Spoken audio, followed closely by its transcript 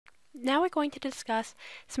Now we're going to discuss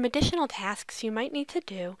some additional tasks you might need to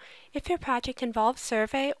do if your project involves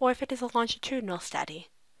survey or if it is a longitudinal study.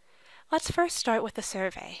 Let's first start with the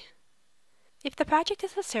survey. If the project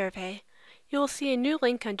is a survey, you will see a new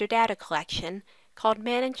link under Data Collection called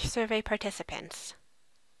Manage Survey Participants.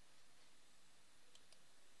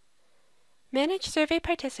 Manage Survey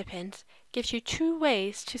Participants gives you two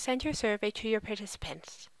ways to send your survey to your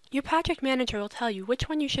participants. Your project manager will tell you which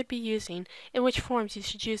one you should be using and which forms you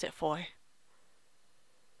should use it for.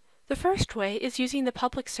 The first way is using the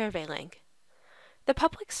public survey link. The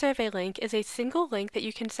public survey link is a single link that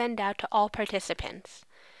you can send out to all participants.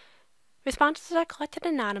 Responses are collected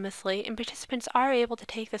anonymously and participants are able to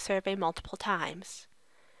take the survey multiple times.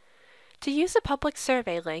 To use the public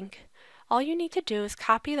survey link, all you need to do is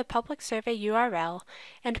copy the public survey URL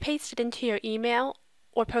and paste it into your email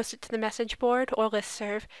or post it to the message board or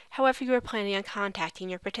listserv, however you are planning on contacting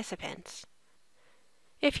your participants.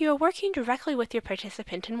 If you are working directly with your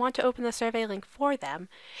participant and want to open the survey link for them,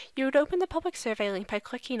 you would open the public survey link by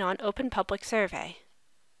clicking on Open Public Survey.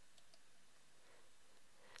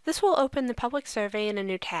 This will open the public survey in a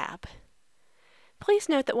new tab. Please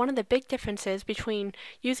note that one of the big differences between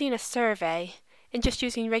using a survey and just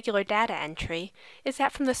using regular data entry is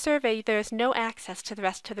that from the survey there is no access to the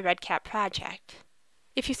rest of the REDCap project.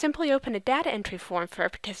 If you simply open a data entry form for a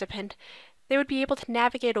participant, they would be able to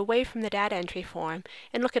navigate away from the data entry form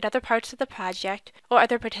and look at other parts of the project or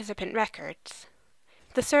other participant records.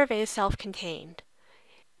 The survey is self-contained.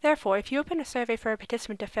 Therefore, if you open a survey for a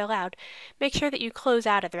participant to fill out, make sure that you close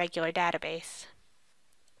out of the regular database.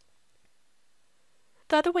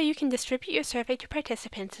 The other way you can distribute your survey to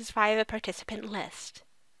participants is via the participant list.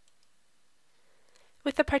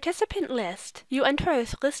 With the participant list, you enter a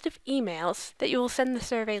list of emails that you will send the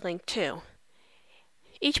survey link to.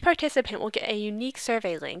 Each participant will get a unique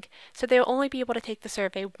survey link, so they will only be able to take the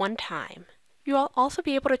survey one time. You will also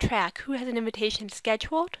be able to track who has an invitation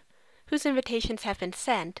scheduled, whose invitations have been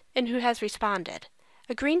sent, and who has responded.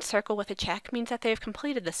 A green circle with a check means that they have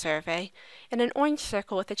completed the survey, and an orange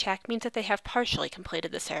circle with a check means that they have partially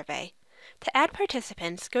completed the survey. To add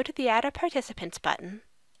participants, go to the Add a Participants button,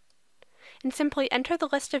 and simply enter the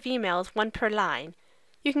list of emails, one per line.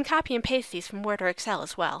 You can copy and paste these from Word or Excel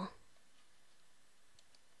as well.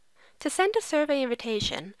 To send a survey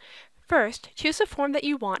invitation, first choose the form that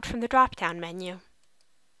you want from the drop-down menu.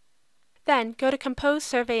 Then go to Compose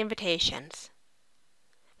Survey Invitations.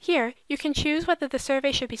 Here, you can choose whether the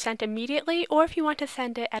survey should be sent immediately or if you want to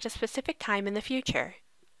send it at a specific time in the future.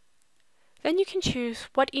 Then you can choose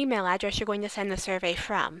what email address you're going to send the survey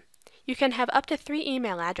from. You can have up to 3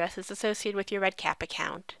 email addresses associated with your REDCap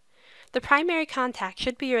account. The primary contact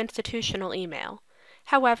should be your institutional email.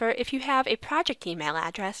 However, if you have a project email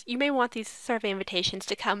address, you may want these survey invitations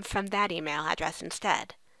to come from that email address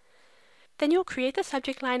instead. Then you'll create the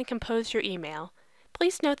subject line and compose your email.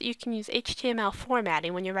 Please note that you can use HTML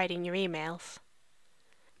formatting when you're writing your emails.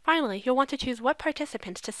 Finally, you'll want to choose what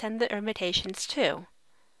participants to send the invitations to.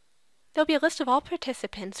 There'll be a list of all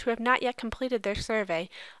participants who have not yet completed their survey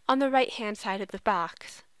on the right-hand side of the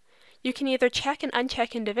box. You can either check and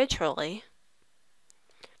uncheck individually,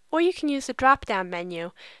 or you can use the drop-down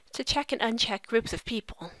menu to check and uncheck groups of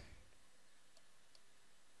people.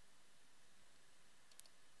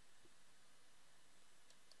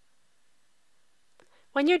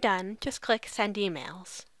 When you're done, just click Send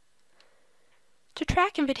Emails. To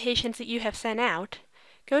track invitations that you have sent out,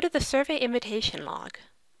 go to the Survey Invitation Log.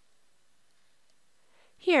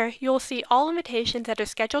 Here, you will see all invitations that are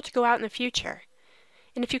scheduled to go out in the future,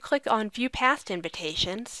 and if you click on View Past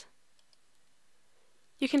Invitations,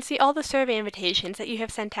 you can see all the survey invitations that you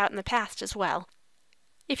have sent out in the past as well.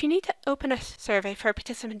 If you need to open a survey for a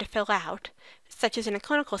participant to fill out, such as in a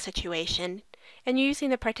clinical situation, and you're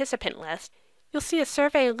using the participant list, you'll see a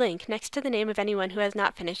survey link next to the name of anyone who has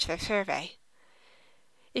not finished their survey.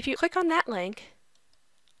 If you click on that link,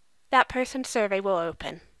 that person's survey will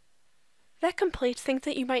open. That completes things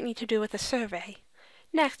that you might need to do with a survey.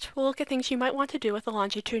 Next, we'll look at things you might want to do with a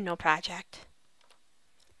longitudinal project.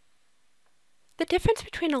 The difference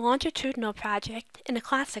between a longitudinal project and a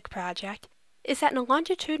classic project is that in a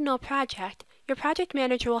longitudinal project, your project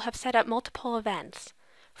manager will have set up multiple events.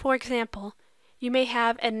 For example, you may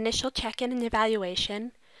have an initial check-in and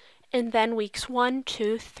evaluation, and then weeks 1,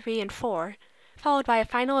 2, 3, and 4, followed by a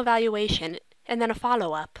final evaluation, and then a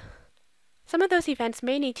follow-up. Some of those events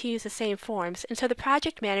may need to use the same forms, and so the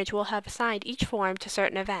project manager will have assigned each form to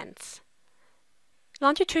certain events.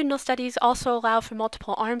 Longitudinal studies also allow for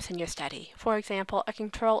multiple arms in your study, for example, a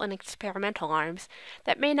control and experimental arms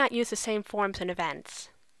that may not use the same forms and events.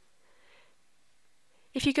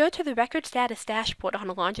 If you go to the Record Status dashboard on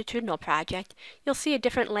a longitudinal project, you'll see a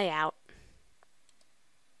different layout.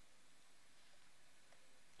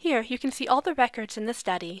 Here, you can see all the records in the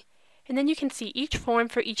study, and then you can see each form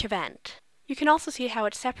for each event. You can also see how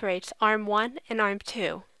it separates ARM 1 and ARM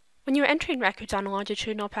 2. When you're entering records on a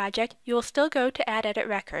longitudinal project, you will still go to Add Edit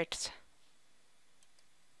Records.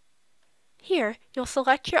 Here, you'll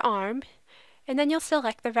select your ARM, and then you'll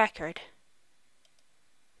select the record.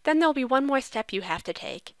 Then there'll be one more step you have to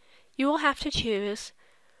take. You will have to choose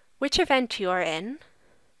which event you are in,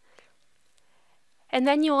 and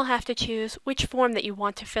then you will have to choose which form that you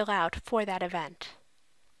want to fill out for that event.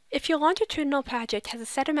 If your longitudinal project has a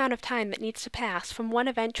set amount of time that needs to pass from one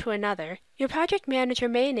event to another, your project manager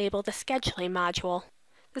may enable the Scheduling module.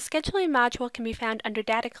 The Scheduling module can be found under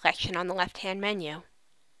Data Collection on the left-hand menu.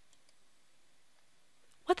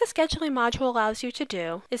 What the Scheduling module allows you to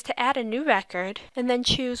do is to add a new record and then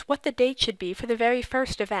choose what the date should be for the very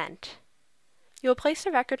first event. You will place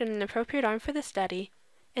the record in an appropriate ARM for the study,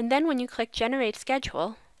 and then when you click Generate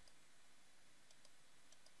Schedule,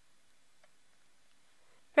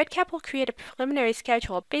 REDCap will create a preliminary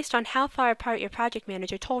schedule based on how far apart your project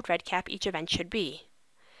manager told REDCap each event should be.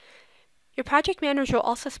 Your project manager will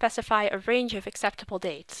also specify a range of acceptable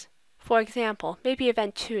dates. For example, maybe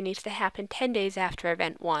event 2 needs to happen 10 days after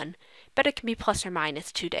event 1, but it can be plus or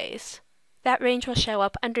minus 2 days. That range will show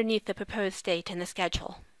up underneath the proposed date in the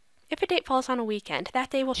schedule. If a date falls on a weekend, that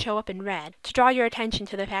day will show up in red to draw your attention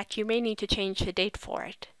to the fact you may need to change the date for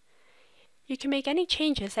it. You can make any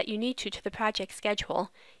changes that you need to the project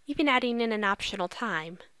schedule, even adding in an optional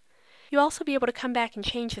time. You'll also be able to come back and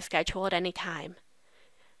change the schedule at any time.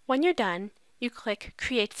 When you're done, you click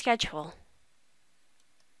Create Schedule.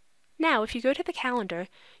 Now, if you go to the calendar,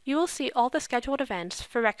 you will see all the scheduled events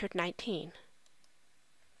for Record 19.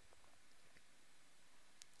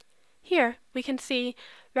 Here, we can see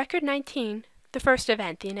Record 19, the first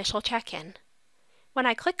event, the initial check-in. When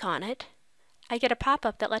I click on it, I get a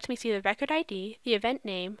pop-up that lets me see the record ID, the event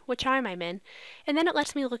name, which ARM I'm in, and then it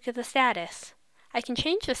lets me look at the status. I can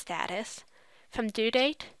change the status from due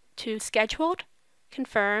date to scheduled,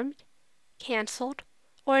 confirmed, canceled,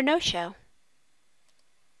 or a no-show.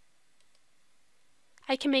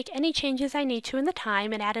 I can make any changes I need to in the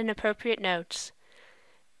time and add in appropriate notes.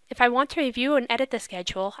 If I want to review and edit the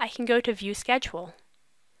schedule, I can go to View Schedule.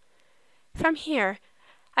 From here,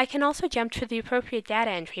 I can also jump to the appropriate data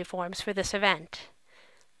entry forms for this event.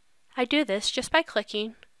 I do this just by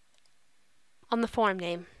clicking on the form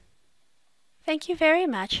name. Thank you very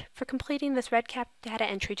much for completing this REDCap data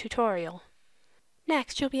entry tutorial.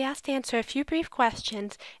 Next, you'll be asked to answer a few brief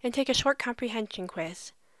questions and take a short comprehension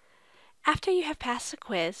quiz. After you have passed the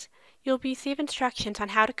quiz, you'll receive instructions on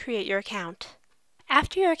how to create your account.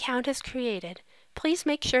 After your account is created, please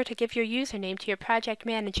make sure to give your username to your project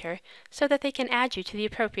manager so that they can add you to the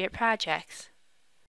appropriate projects.